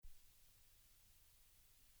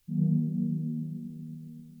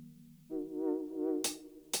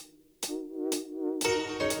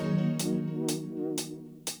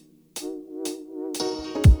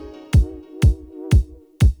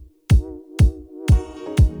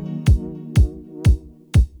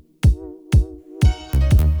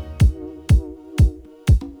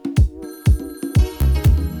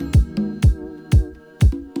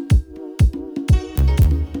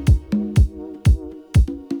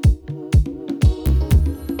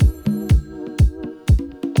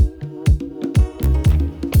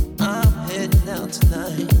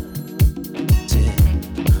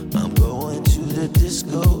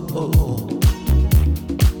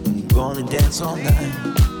dance all night.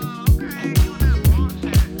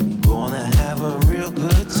 Gonna have a real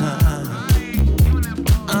good time.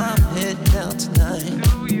 I'm heading out tonight.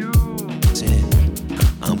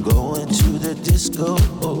 I'm going to the disco.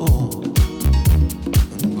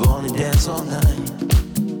 I'm gonna dance all night.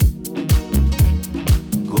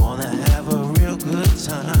 Gonna have a real good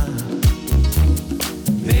time.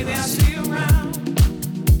 Baby, I'll see you around.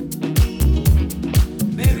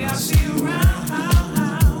 Baby, I'll see you around.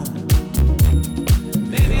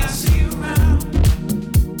 Baby, I'll see you around.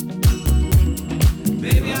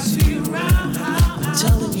 Baby, I'll see you around. I'm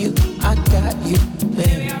telling you, I got you, baby.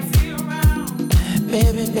 Baby, I'll see you around.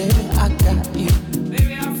 Baby, baby, I got you.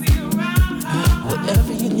 Baby, I'll see you around.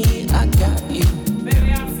 Whatever you need, I got you.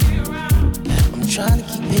 Baby, I'll see you around. I'm trying to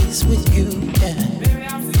keep pace with you, yeah. Baby,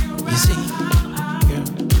 I'll see you around. You see, girl,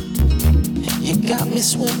 you got me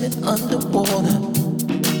swimming underwater.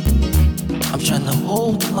 I'm trying to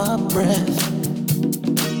hold my breath.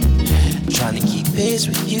 Trying to keep pace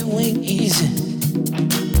with you ain't easy,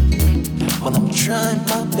 but I'm trying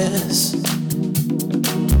my best.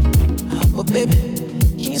 But baby,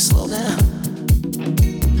 can you slow down?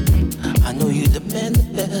 I know you demand the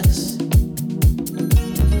best.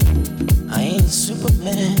 I ain't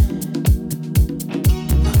Superman,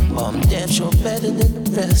 but I'm damn sure better than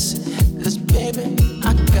the rest. Cause baby,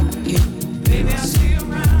 I got you. Baby, I'll see you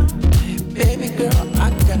around. Baby girl, I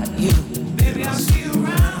got you. Baby, I'll see you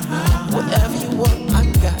around. Whatever you want, I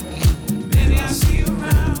got you. Baby, I'll see you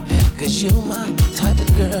around. Cause you're my type of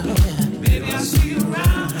girl, yeah. Baby, I'll see you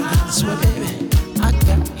around. I swear, baby, I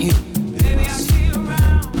got you. Baby, I'll see you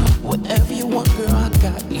around. Whatever you want, girl, I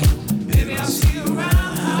got you. Baby, I'll see you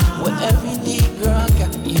around. Whatever you need, girl, I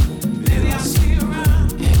got you. Baby, I'll see you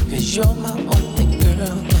around. Cause you're my only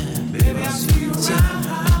girl, yeah. Baby, I'll see you around.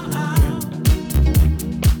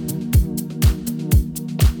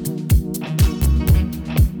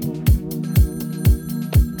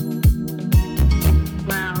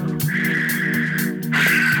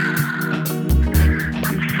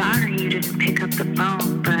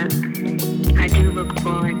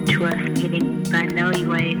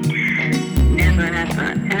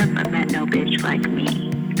 Like me,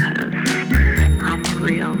 because I'm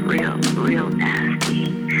real nasty,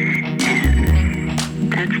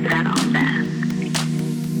 and that's that on that.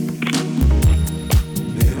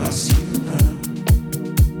 Baby, I'll see you around.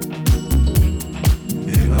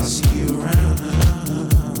 Baby, I'll see you around.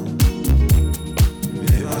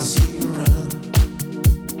 Baby, I'll see you around.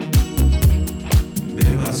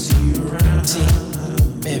 Baby, I'll see you around. See,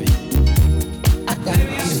 baby, I got you.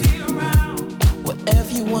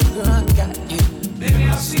 Whatever you want, girl, I got you. Baby,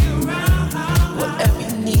 I'll see you around. Whatever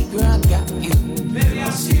you need, girl, I got you. Baby,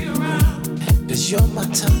 I'll see you around. Cause you're my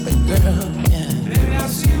type of girl, yeah. Baby, I'll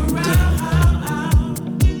see you around.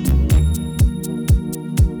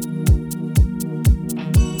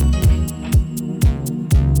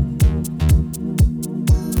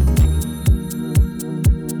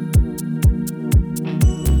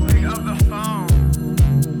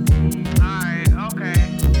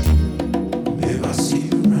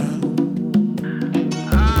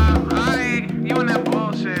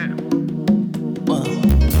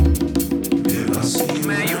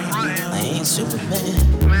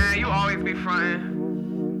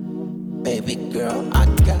 Baby girl, I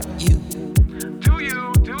got you. Do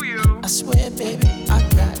you? I swear, baby, I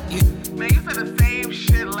got you. Man, you said the same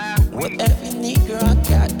shit last week. Whatever you need, girl, I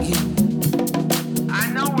got you. I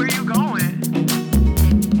know where you going.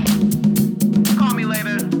 Call me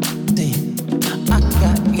later. Damn, I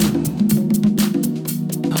got you.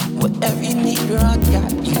 Whatever you need, girl, I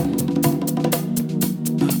got you.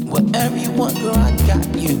 Whatever you want, girl, I got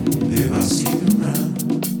you. Baby, I'll see you around.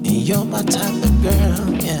 And you're my type of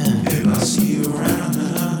girl, yeah. Baby, I'll see you around.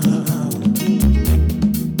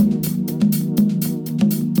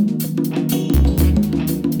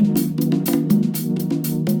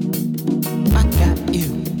 I got you.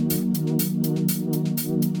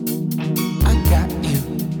 I got you.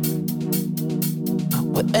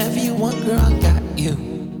 Whatever you want, girl, I got you.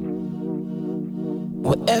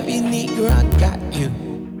 Whatever you need, girl, I got you.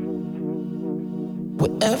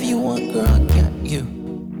 Whatever you want, girl, I got you.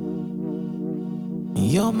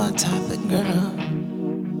 You're my type of girl.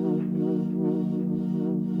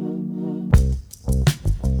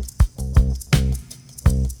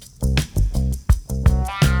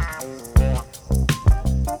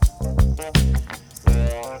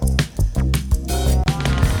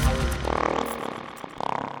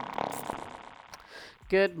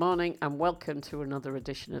 Good morning and welcome to another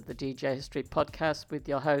edition of the DJ History Podcast with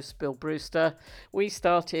your host, Bill Brewster. We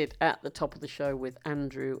started at the top of the show with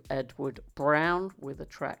Andrew Edward Brown with a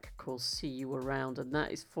track called See You Around, and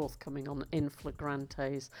that is forthcoming on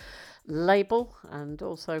Inflagrante's label and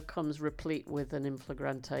also comes replete with an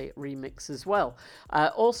Inflagrante remix as well.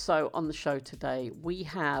 Also on the show today, we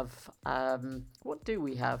have, what do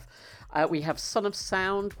we have? We have Son of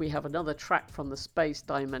Sound, we have another track from the Space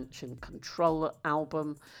Dimension Controller album,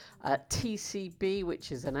 TCB,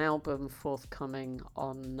 which is an album forthcoming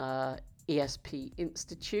on ESP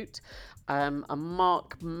Institute, a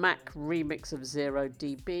Marc Mac remix of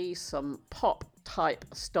 0dB, some pop type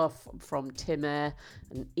stuff from Tim Air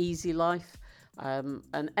and Easy Life,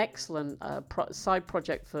 an excellent side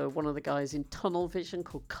project for one of the guys in Tunnel Vision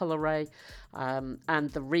called COLORAY, and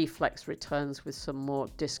the Reflex returns with some more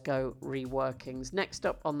disco reworkings. Next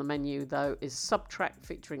up on the menu, though, is Subtrack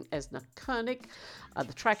featuring EZRA KOENIG.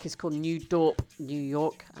 The track is called Dorp New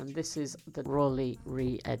York, and this is the Rawley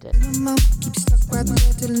Re-Edit.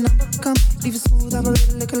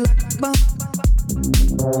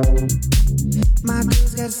 My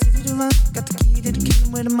girl's got a city to run, got the key to the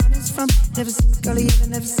kingdom where the money's from. Never seen the color yet,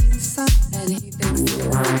 never seen the sun. And he thinks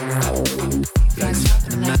Flags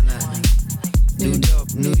up in Manhattan, New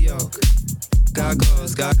Dorp, New York.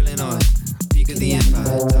 Gargoyles gargling oil, peak of the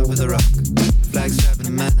empire, top of the rock. Flags trapping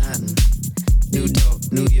in Manhattan, New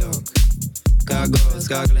Dorp, New York. Gargoyles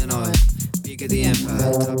gargling oil, peak of the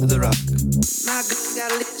empire, top of the rock. my girl's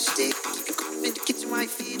got a lipstick, keep you cool in the kitchen while you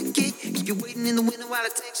feed the kid. Keep you waiting in the window while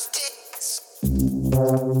it takes sticks.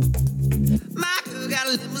 My girl got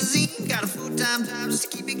a limousine, got a full-time job just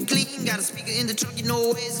to keep it clean. Got a speaker in the trunk, you know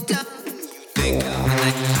where it's done. Think of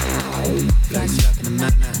it. Flags trapping in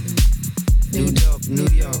Manhattan, New Dorp, New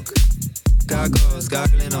York. Gargoyles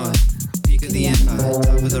gargling oil, peak of the empire,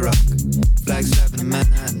 top of the rock. Flags trapping in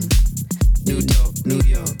Manhattan, New Dorp, New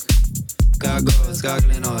York. Gargoyles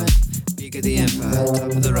gargling oil, peak of the empire,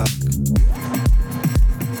 top of the rock.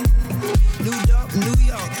 New Dorp, New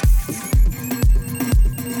York.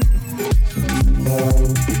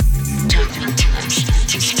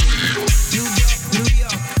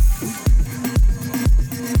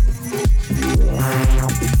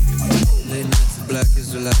 Late nights of black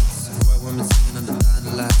Israelites, white women singing under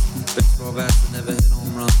dying lights. Baseball bats that never hit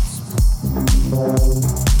home runs.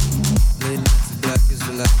 Late nights of black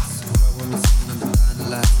Israelites, white women singing under dying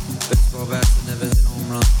lights. Baseball bats that never hit home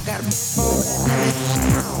runs.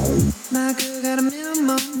 My girl got a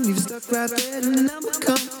minimum, leave it stuck right there till the number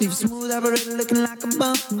comes. Leave it smooth operator looking like a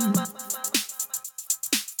bum.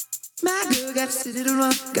 My girl got a city to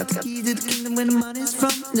run, got the key to the kingdom where the money's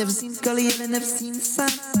from. Never seen the color yet, I never seen the sun.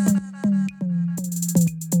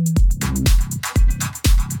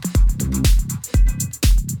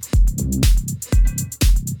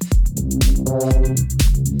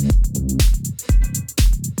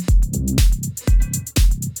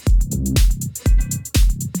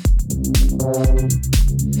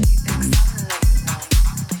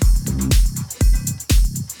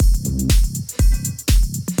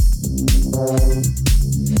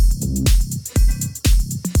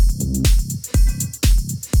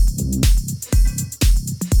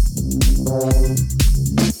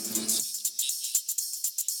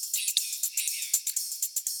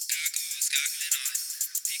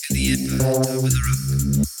 The empire, top of the rock.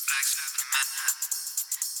 Flags flapping in Manhattan,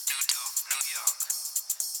 New Dorp, New York.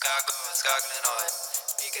 Gargoyles gargling oil,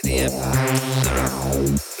 peak of the empire, top of the rock.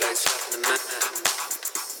 Flags flapping in Manhattan,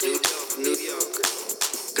 New Dorp, New York.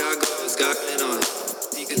 Gargoyles gargling oil,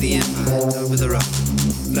 peak of the empire, top of the rock.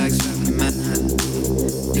 Flags flapping in Manhattan,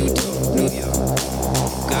 New Dorp, New York.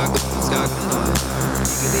 Gargoyles gargling oil,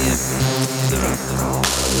 peak of the empire, top of the rock.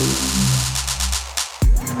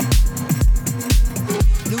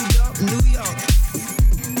 New Dorp, New York.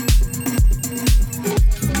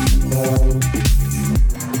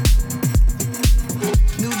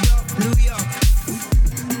 New Dorp, New York.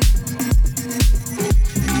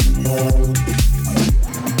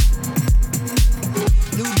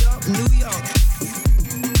 New Dorp, New York.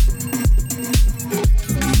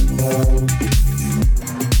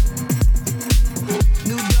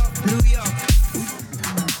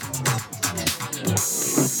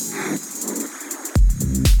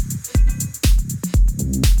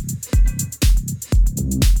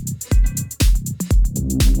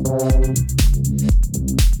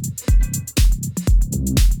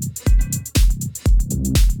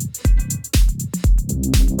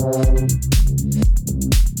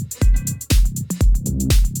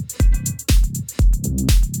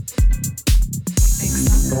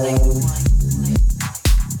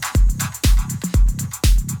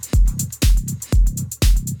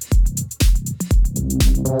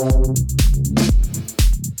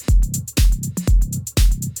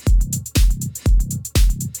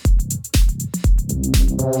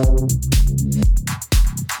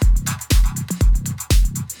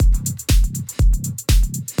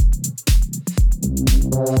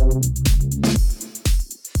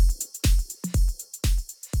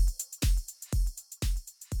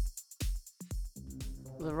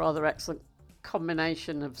 rather excellent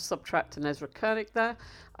combination of Subtract and EZRA KOENIG there.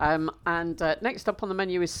 Next up on the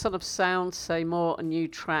menu is Son of Sound, Say More, a new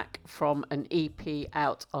track from an EP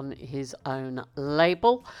out on his own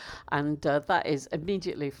label. And that is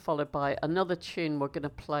immediately followed by another tune we're going to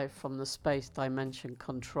play from the Space Dimension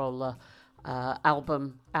Controller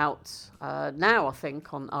album out now, I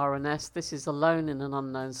think, on RNS. This is Alone in an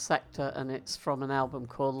Unknown Sector, and it's from an album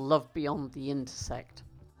called Love Beyond the Intersect.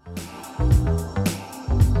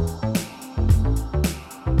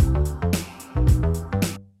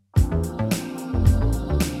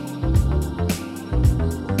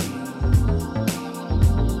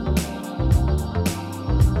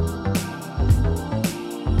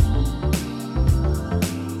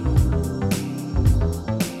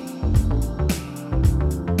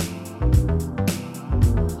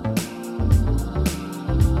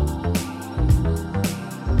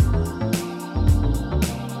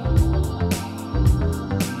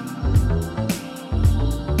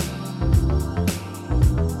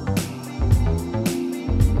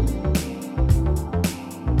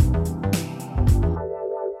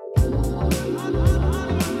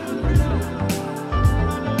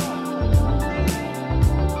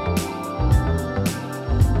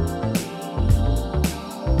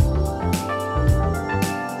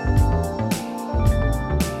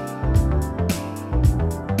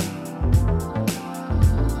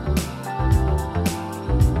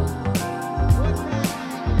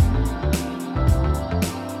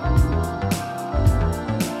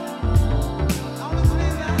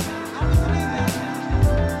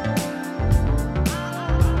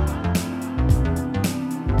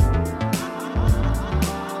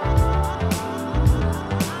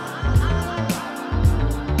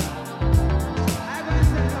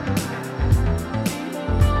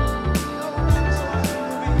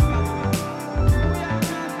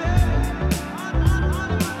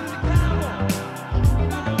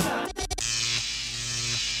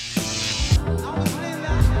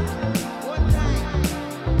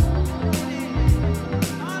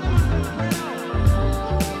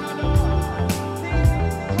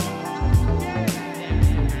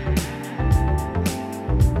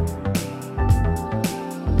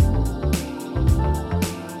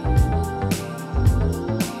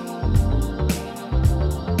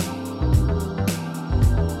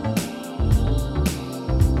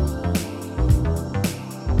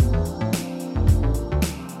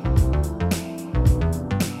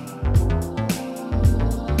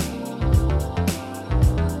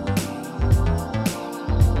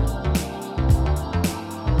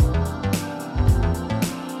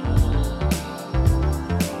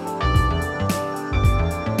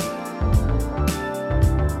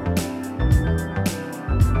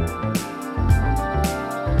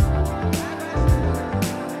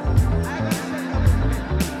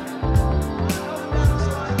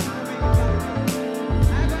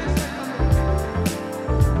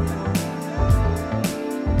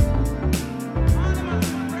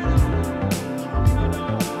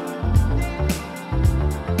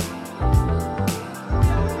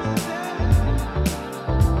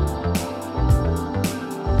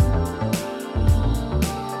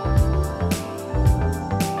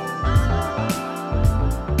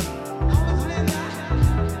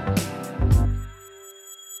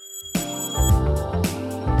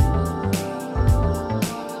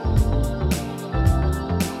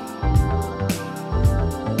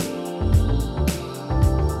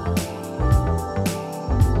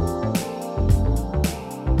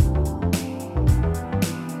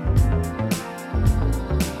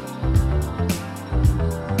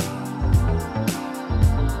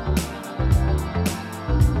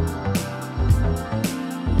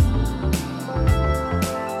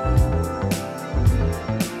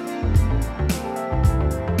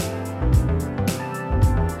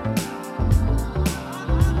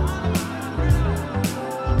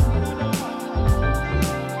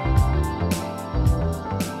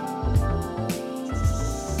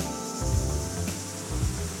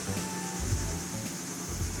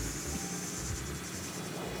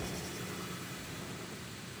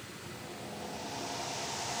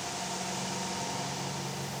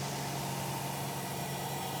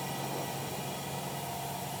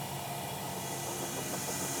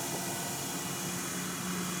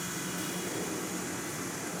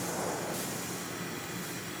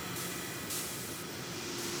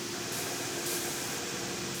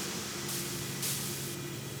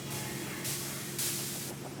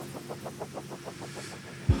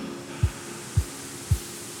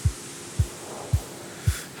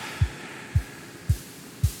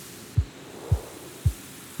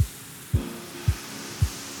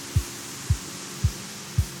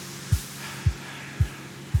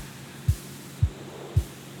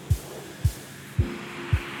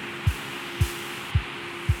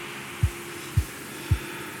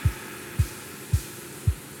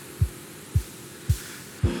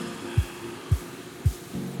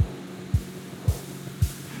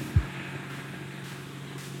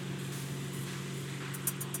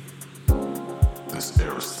 This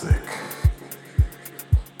air is thick,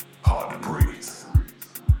 hard to breathe.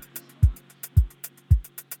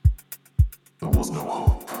 There was no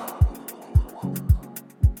hope.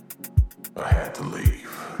 I had to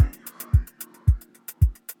leave.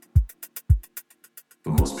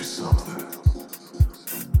 There must be something.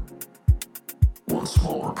 One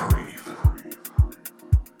small reprieve.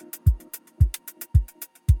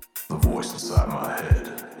 The voice inside my head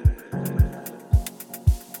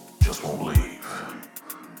just won't leave.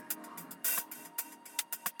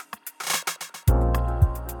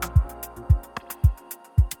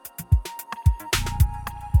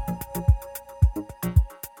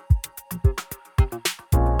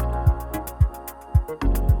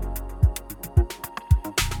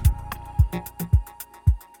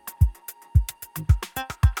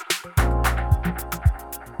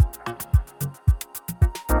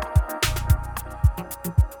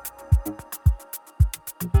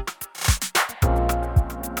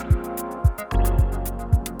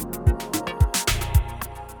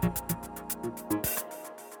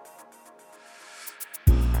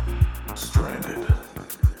 Stranded,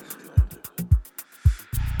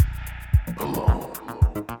 alone,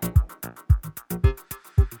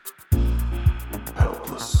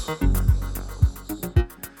 helpless,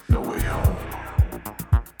 no way home.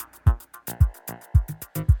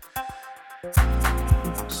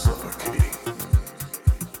 Suffocating,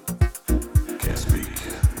 can't speak.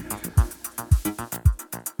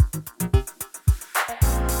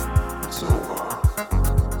 It's over.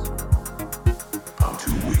 I'm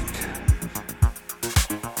too weak.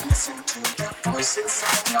 Listen to the voice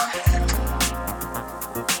inside your head.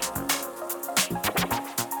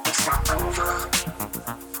 It's not over.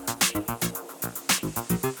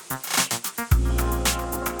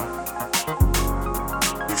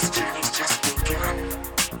 This journey's just begun.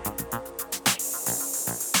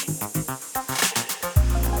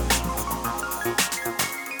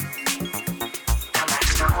 Come back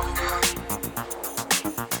stronger.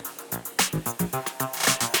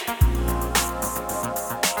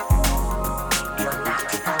 You're not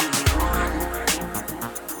the only one.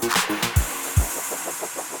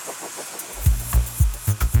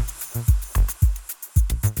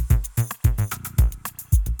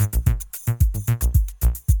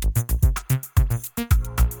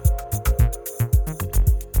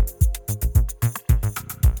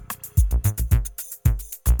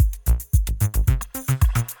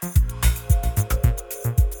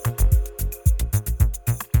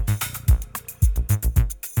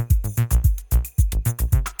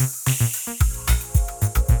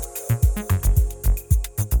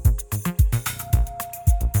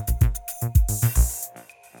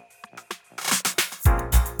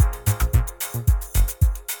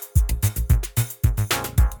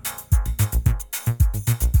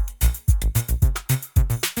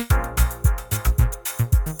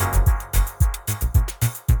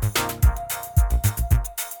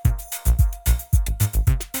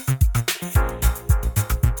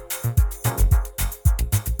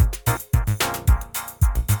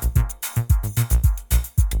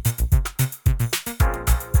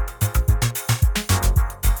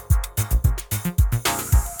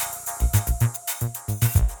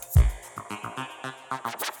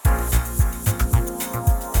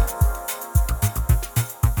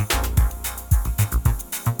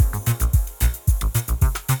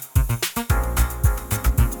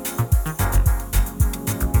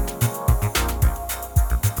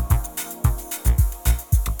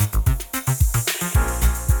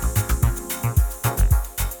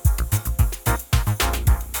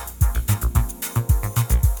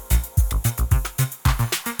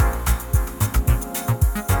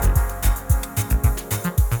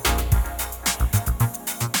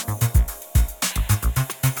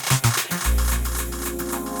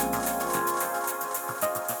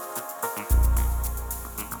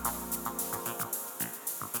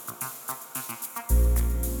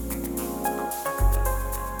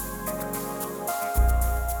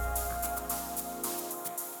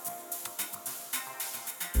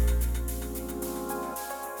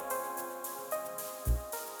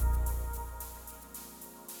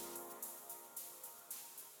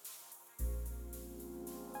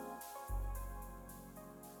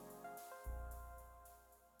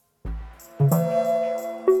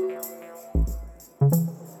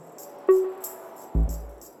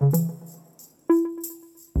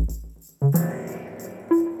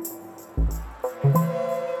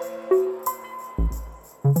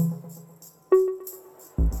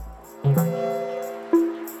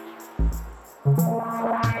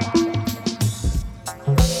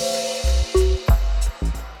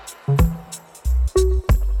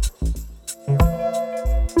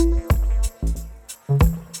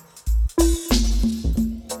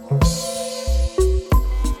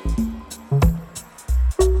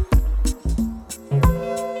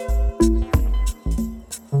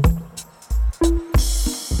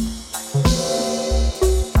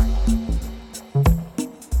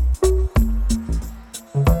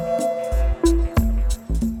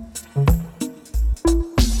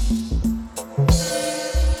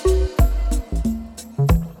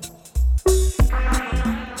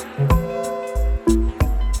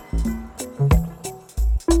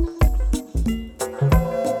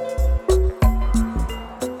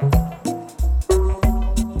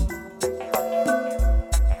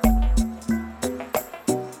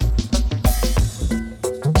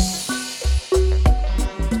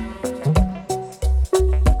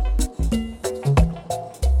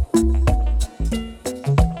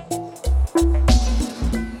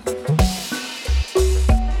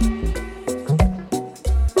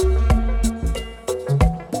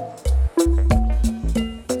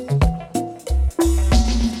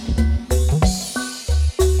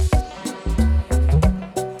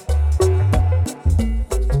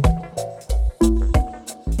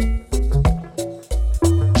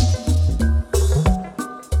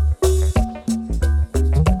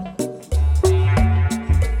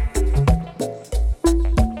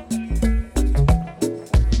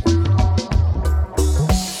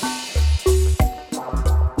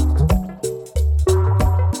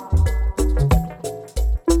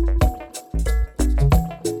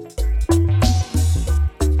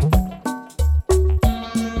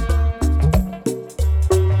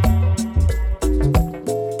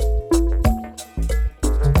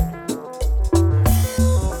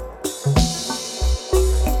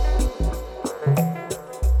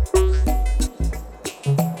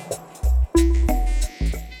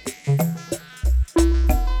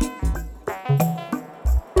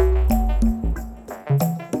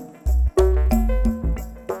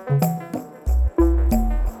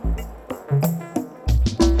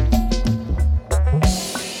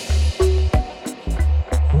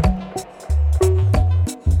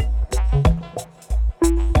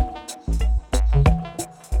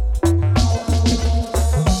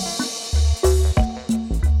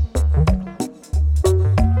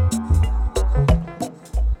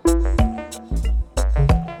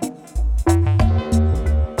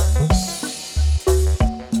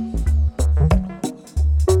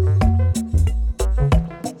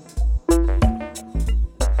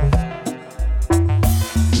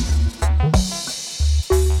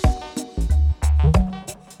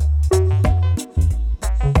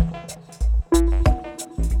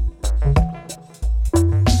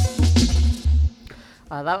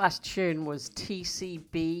 That last tune was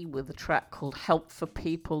TCB with a track called Help for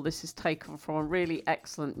People. This is taken from a really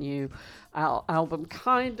excellent new album,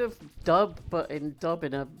 kind of dub, but in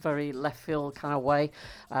a very left field kind of way.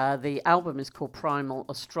 The album is called Primal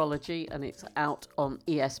Astrology, and it's out on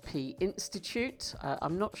ESP Institute.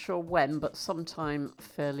 I'm not sure when, but sometime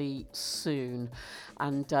fairly soon.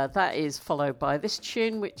 And that is followed by this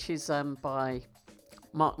tune, which is by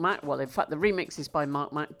Marc Mac. Well, in fact, the remix is by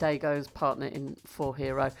Marc Mac, Dago's partner in For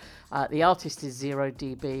Hero. The artist is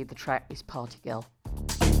 0dB. The track is Party Girl.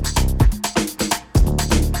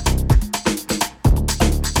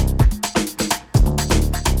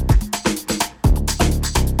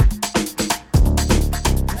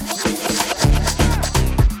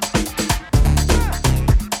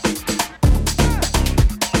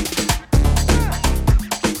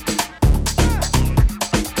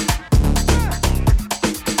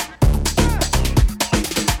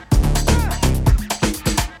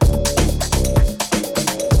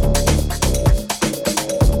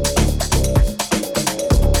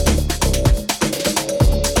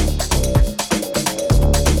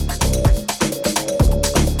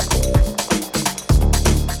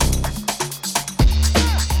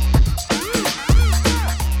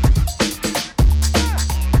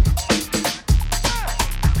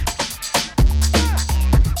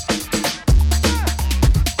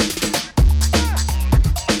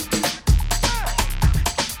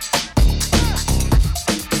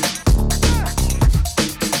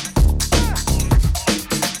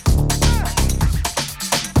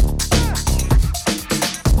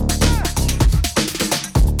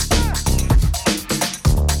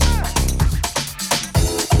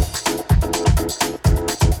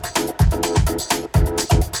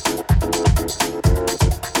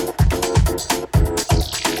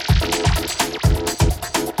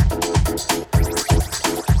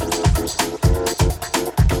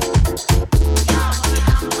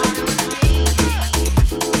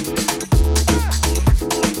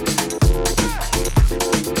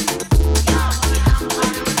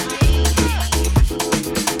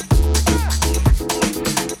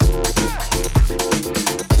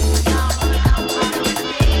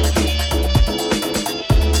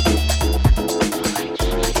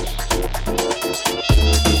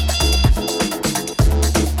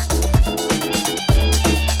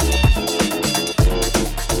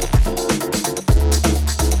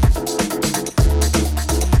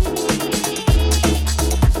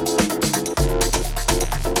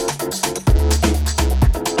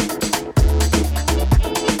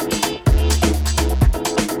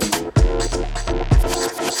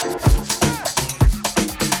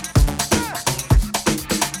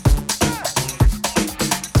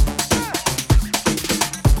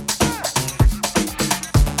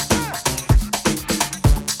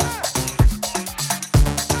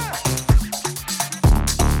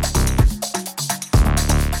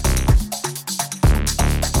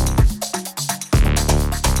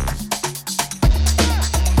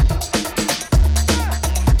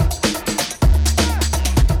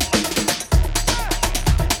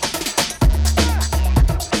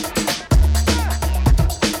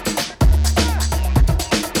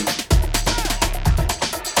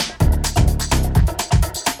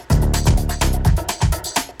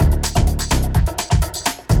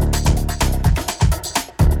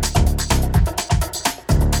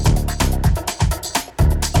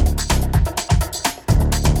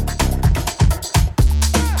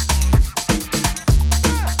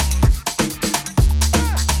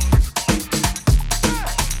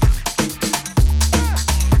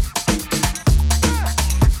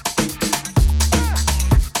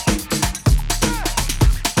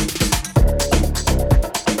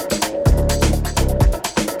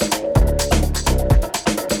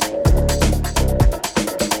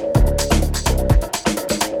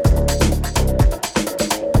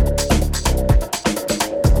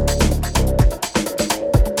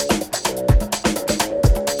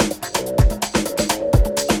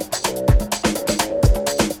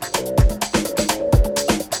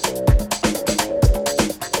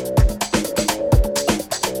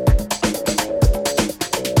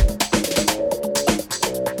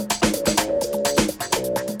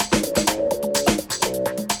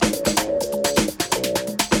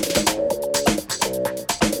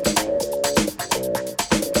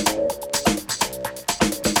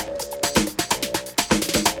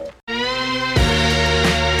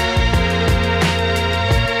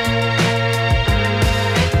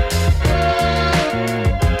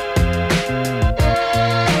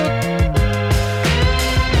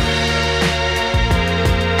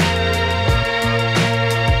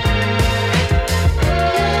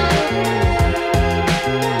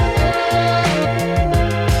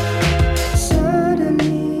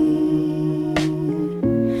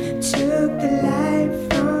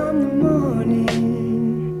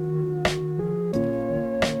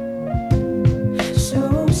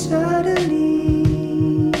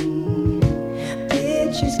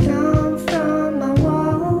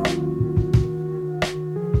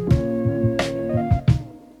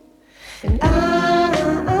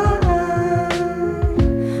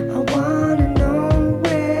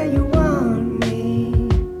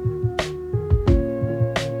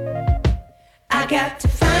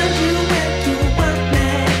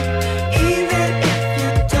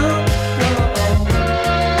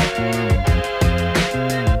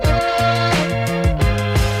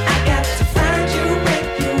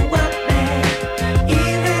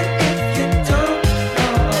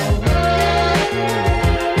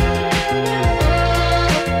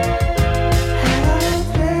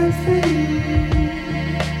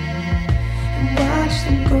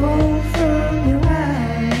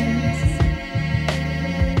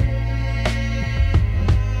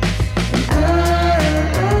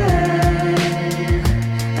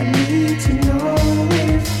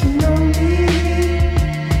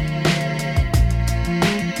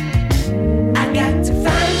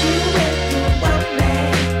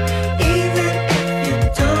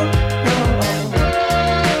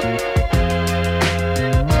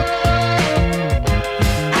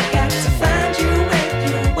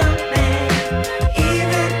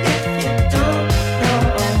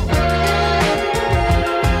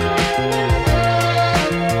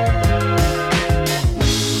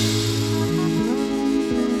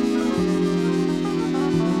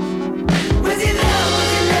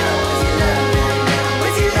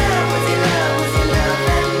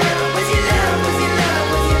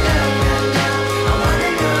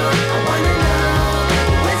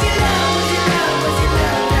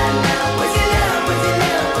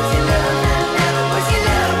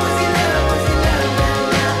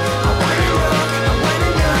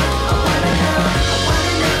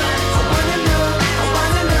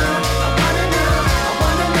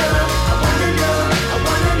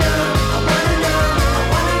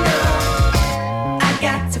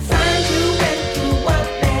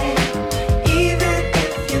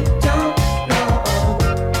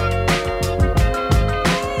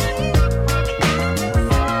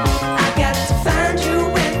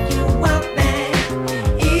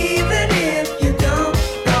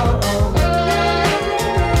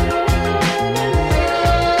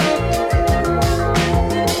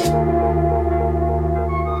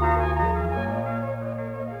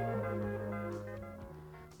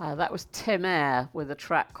 That was Tim Air with a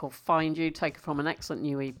track called Find You, taken from an excellent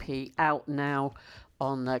new EP out now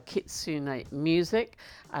on Kitsune Music.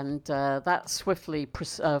 And that's swiftly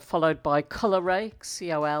followed by COLORAY,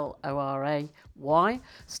 COLORAY,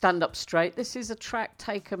 Stand Up Straight. This is a track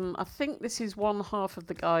taken, I think this is one half of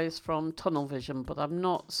the guys from Tunnel Vision, but I'm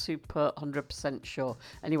not super 100% sure.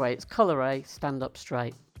 Anyway, it's COLORAY, Stand Up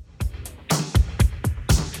Straight.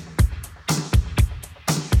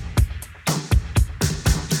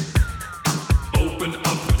 Open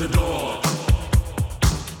up the door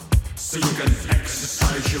so you can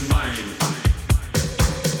exercise your mind.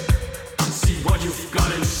 See what you've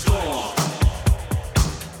got in store.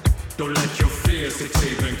 Don't let your fears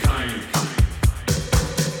dictate mankind.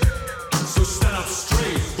 So stand up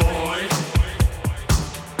straight, boy,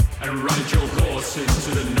 and ride your horse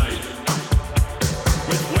into the night.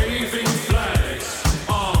 With waving flags,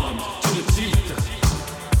 armed to the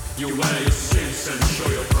teeth, you wear your sins and show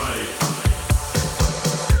your pride.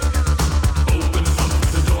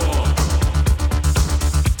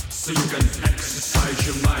 So you can exercise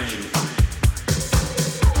your mind.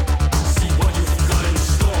 See what you've got in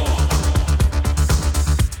store.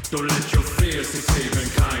 Don't let your fears dictate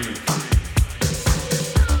mankind.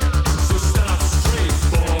 So stand up straight,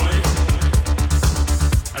 boy,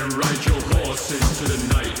 and ride your horse into the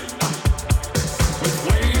night. With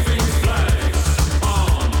waving flags,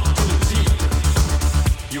 armed to the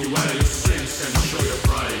teeth, you wear your sins and show your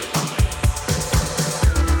pride.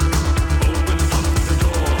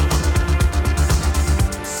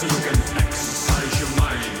 So you can exercise your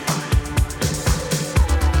mind.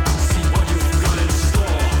 See what you've got in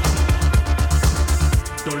store.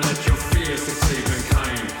 Don't let your fears dictate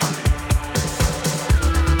mankind.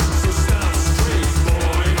 So stand up straight,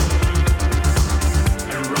 boy,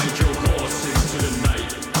 and ride your horse into the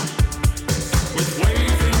night. With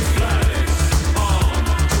waving flags, armed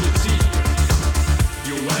to the teeth,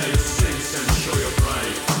 you wear your sins and show your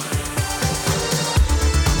pride.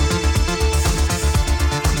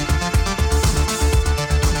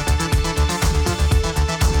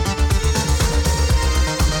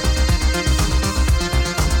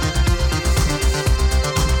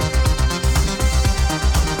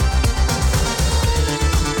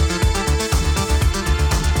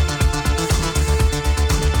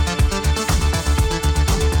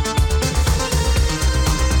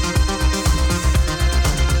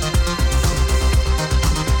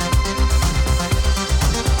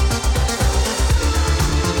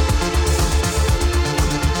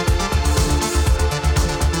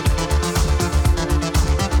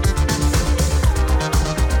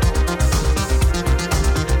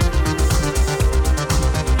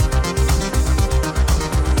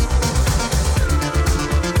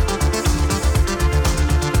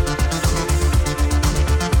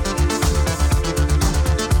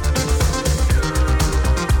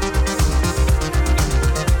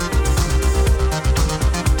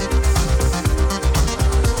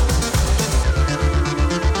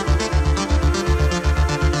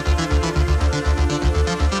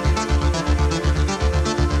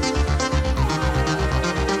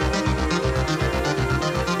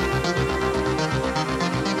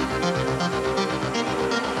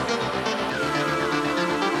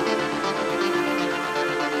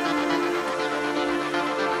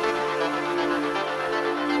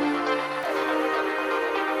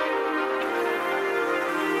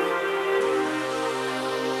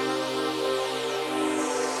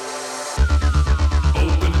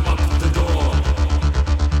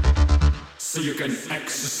 So you can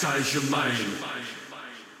exercise your mind.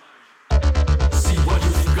 See what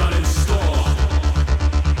you've got in store.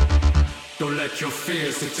 Don't let your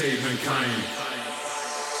fears dictate mankind.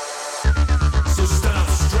 So stand up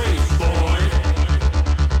straight, boy,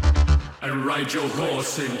 and ride your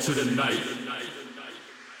horse into the night.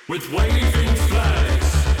 With waving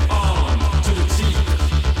flags, armed to the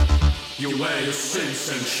teeth, you wear your sins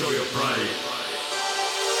and show your pride.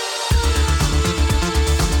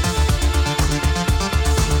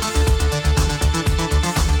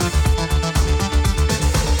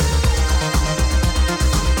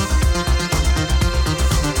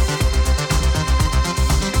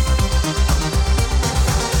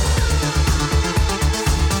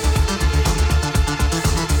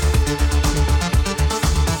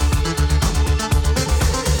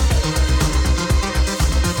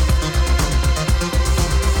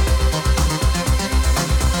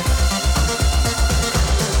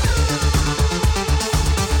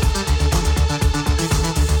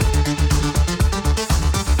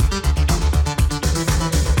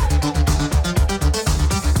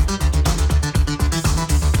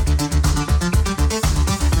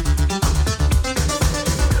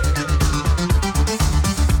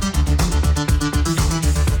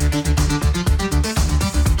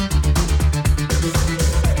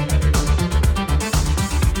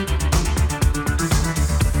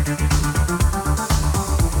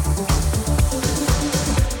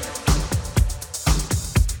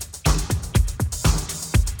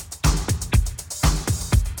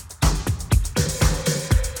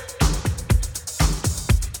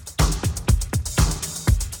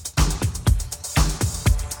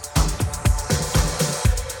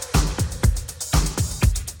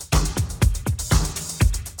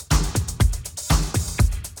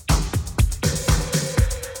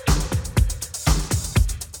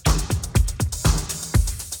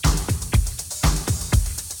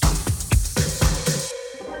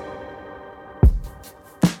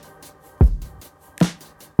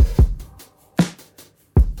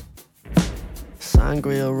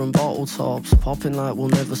 and bottle tops, popping like we'll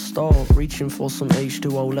never stop. Reaching for some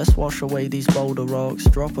H2O, let's wash away these boulder rocks.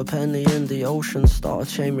 Drop a penny in the ocean, start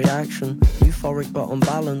a chain reaction. Euphoric but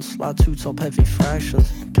unbalanced, like two top heavy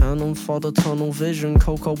fractions. Cannon for the tunnel vision,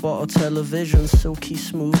 cocoa butter television. Silky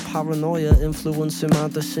smooth paranoia influencing my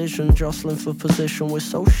decision. Jostling for position, we're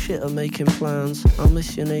so shit at making plans. I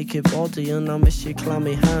miss your naked body and I miss your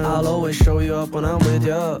clammy hands. I'll always show you up when I'm with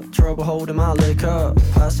ya. Trouble holding my liquor,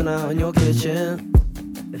 passing out in your kitchen.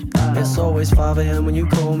 It's always 5 a.m. when you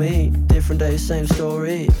call me. Different day, same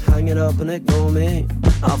story. Hang it up and ignore me.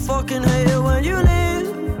 I fucking hate it when you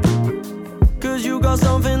leave, cause you got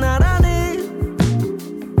something that I need.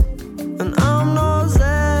 And I'm not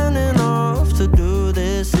zen enough to do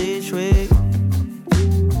this each week.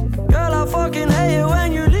 Girl, I fucking hate it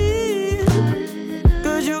when you leave,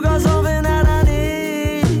 cause you got something that I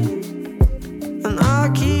need. And I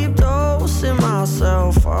keep dosing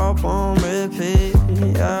myself up on repeat.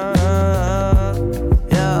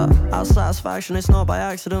 Yeah, our satisfaction, it's not by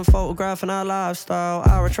accident. Photographing our lifestyle.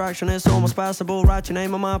 Our attraction, it's almost passable. Write your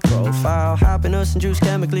name on my profile. Happiness induced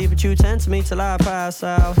chemically, but you tend to me till I pass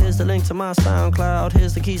out. Here's the link to my SoundCloud.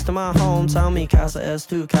 Here's the keys to my hometown. Me Casa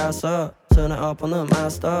S2 Casa. Turn it up on the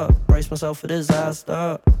master. Brace myself for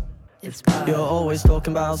disaster. You're always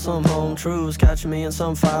talking about some home truths, catching me in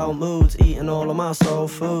some foul moods, eating all of my soul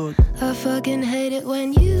food. I fucking hate it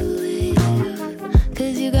when you leave,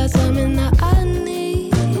 cause you got something that I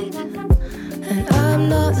need. And I'm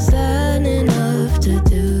not zen enough to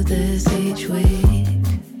do this each week.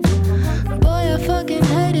 Boy, I fucking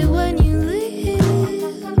hate it when you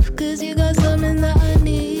leave, cause you got something that I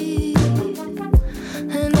need.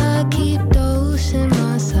 And I keep dosing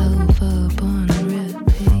myself up on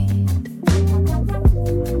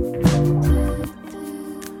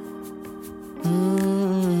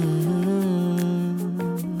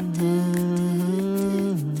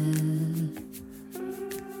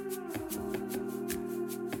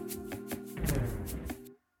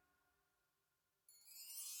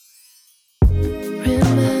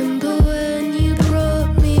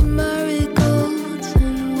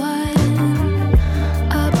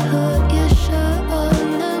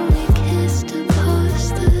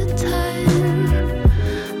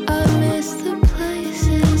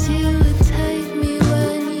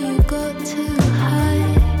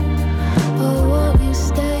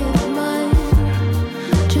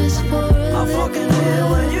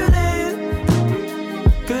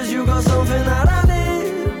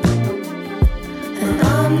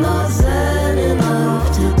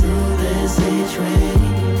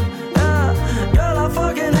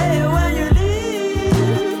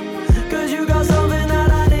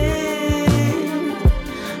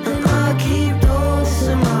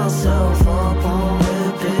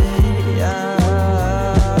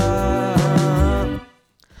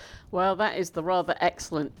That is the rather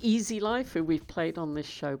excellent Easy Life, who we've played on this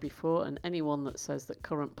show before, and anyone that says that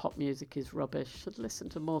current pop music is rubbish should listen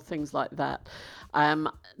to more things like that.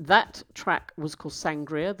 That track was called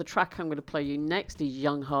Sangria. The track I'm going to play you next is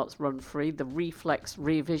Young Hearts Run Free, the Reflex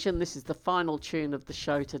Revision. This is the final tune of the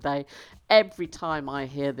show today. Every time I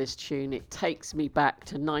hear this tune, it takes me back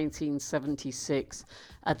to 1976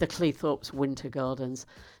 at the Cleethorpes Winter Gardens,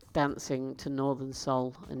 dancing to Northern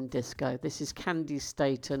Soul and disco. This is Candy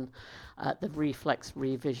Staton, the Reflex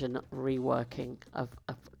Revision reworking of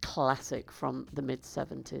a classic from the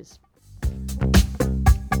mid-70s.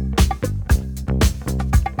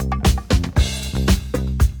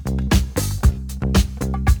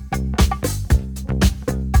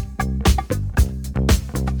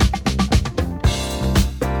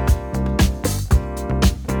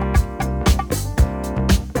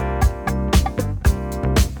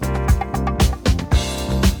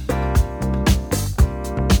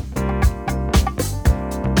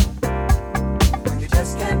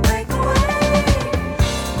 Just can't break away.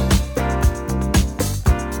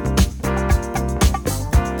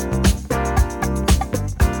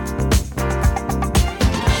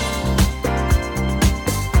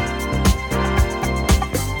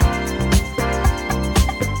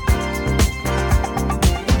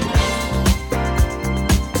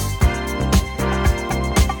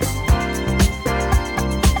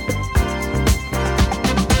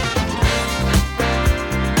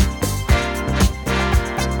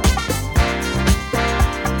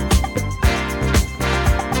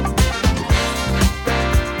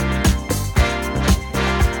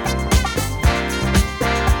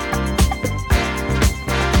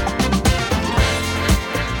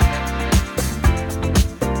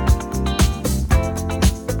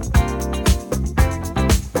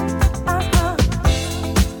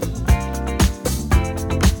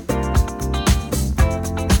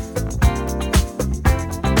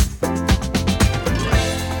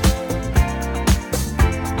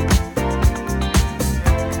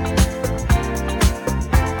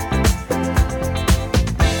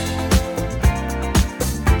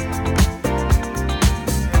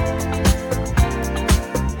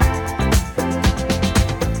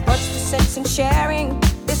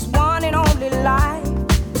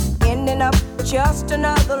 just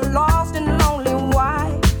another lost and lonely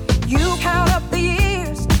wife. You count up the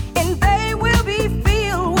years and they will be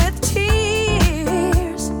filled with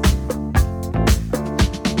tears.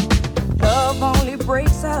 Love only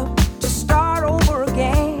breaks up to start over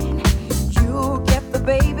again. You'll get the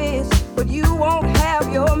babies, but you won't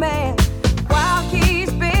have your man. While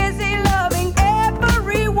he's busy loving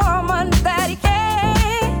every woman that he can.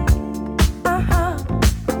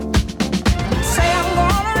 Say I'm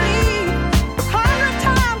gonna leave 100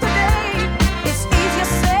 times a day. It's easier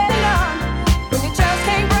said than done when you just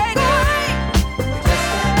can't break away.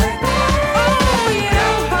 Oh,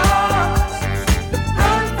 young hearts,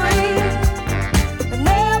 run free, but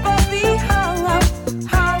never be hung up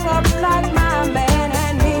like my man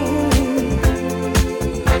and me.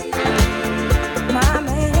 My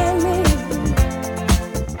man and me.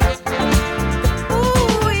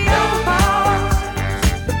 Ooh, young hearts,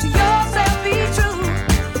 to yourself be true.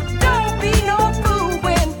 Don't be no fool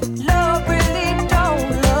when love really don't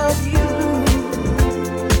love you.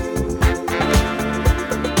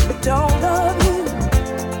 Don't love you.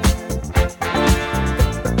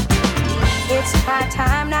 It's high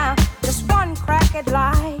time now, just one crack at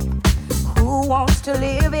life. Who wants to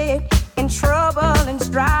live it in trouble and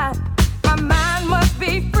strife? My mind must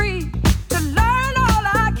be free to learn all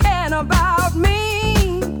I can about me.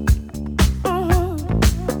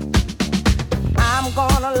 I'm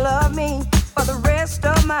gonna love me for the rest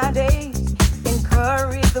of my days.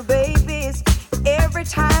 Encourage the babies every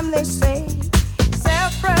time they say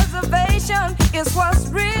self-preservation is what's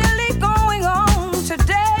really going on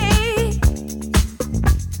today.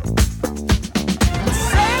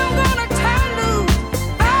 Say I'm gonna turn loose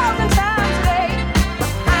 1,000 times a day,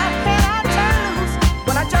 but how can I turn loose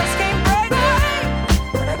when I just can't break away?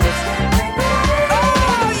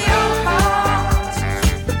 Oh, young hearts,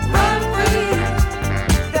 run free.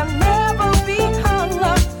 They'll never be hung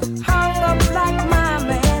up like my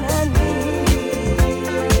man and me.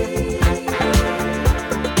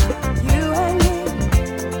 You and me.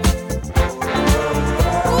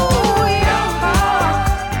 Ooh, young heart,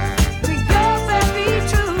 to yourself be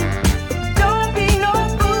true. Don't be no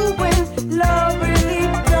fool when love really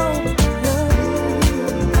don't love you.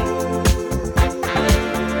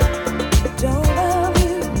 Don't love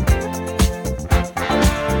you.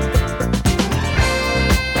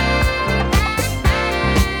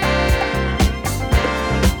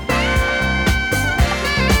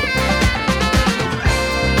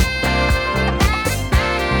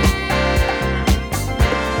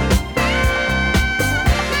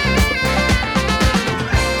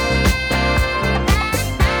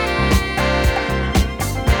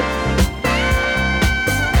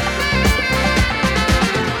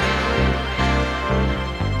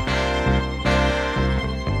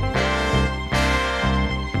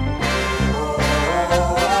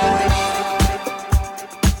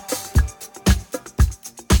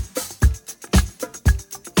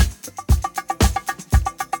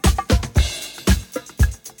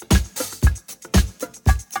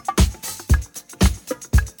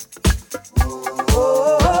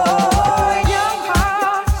 Oh, young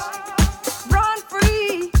hearts, run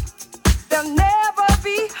free. They'll never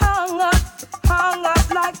be hung up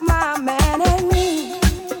like my man and me.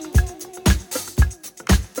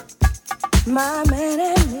 My man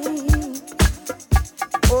and me.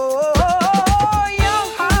 Oh, young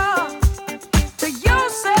heart, to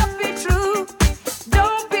yourself be true.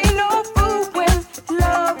 Don't be no fool when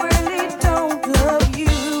love really don't love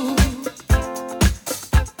you.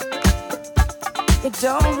 It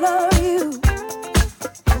don't love you.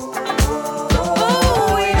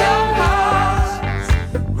 Ooh, young hearts,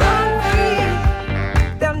 run free.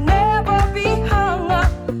 They'll never be hung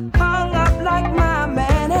up like my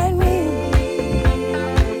man and me.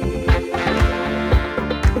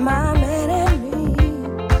 My man and me.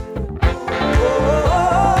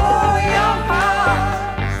 Oh, young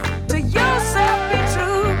hearts, to yourself be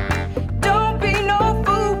true. Don't be no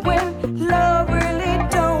fool when love really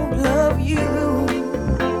don't love you.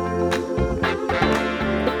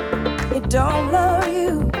 It don't love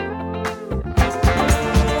you.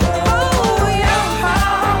 Oh, young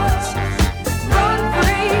hearts, run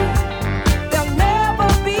free. They'll never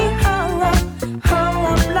be hung up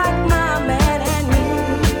like my man and me.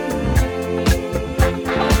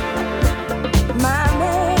 My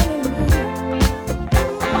man and me.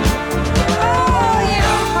 Oh,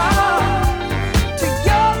 young heart, to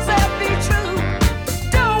yourself be true.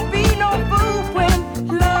 Don't be no fool when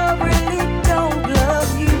love really don't love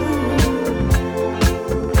you.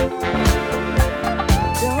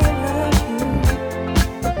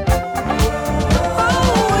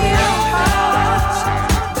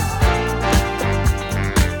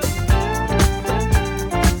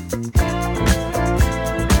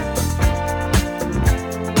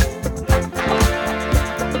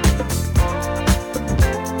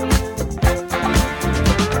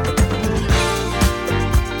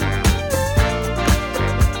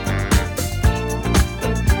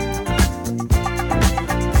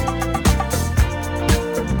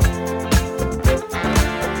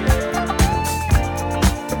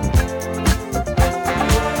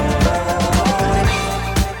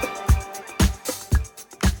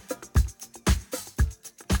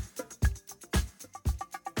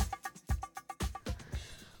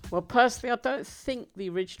 Well, personally, I don't think the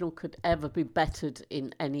original could ever be bettered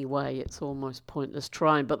in any way. It's almost pointless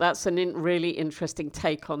trying, but that's a really interesting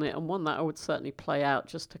take on it, and one that I would certainly play out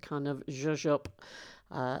just to kind of zhuzh up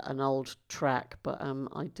an old track. But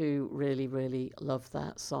I do really, really love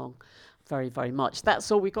that song very, very much.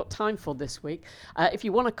 That's all we've got time for this week. If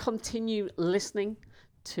you want to continue listening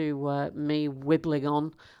to me wibbling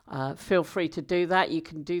on, feel free to do that. You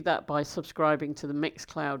can do that by subscribing to the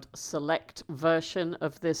Mixcloud Select version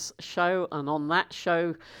of this show. And on that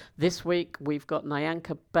show this week, we've got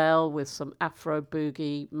Nyanka Bell with some Afro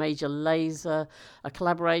Boogie, Major Lazer, a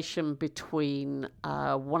collaboration between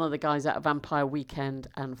one of the guys out of Vampire Weekend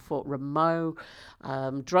and Fort Ramo,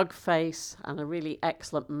 Drug Face, and a really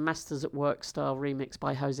excellent Masters at Work style remix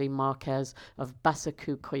by Jose Marquez of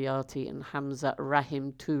Basaku Koyati and Hamza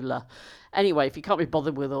Rahim Tula. Anyway, if you can't be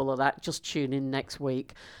bothered with all of that, just tune in next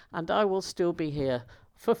week, and I will still be here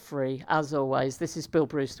for free, as always. This is Bill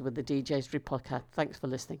Brewster with the DJ History Podcast. Thanks for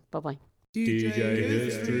listening. Bye-bye.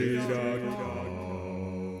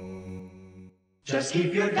 DJHistory.com. Just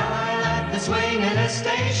keep your dial at the swinging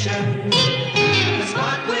station, the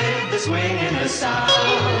spot with the swinging sound.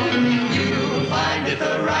 You'll find it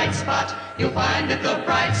the right spot, you'll find it the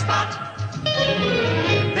bright spot.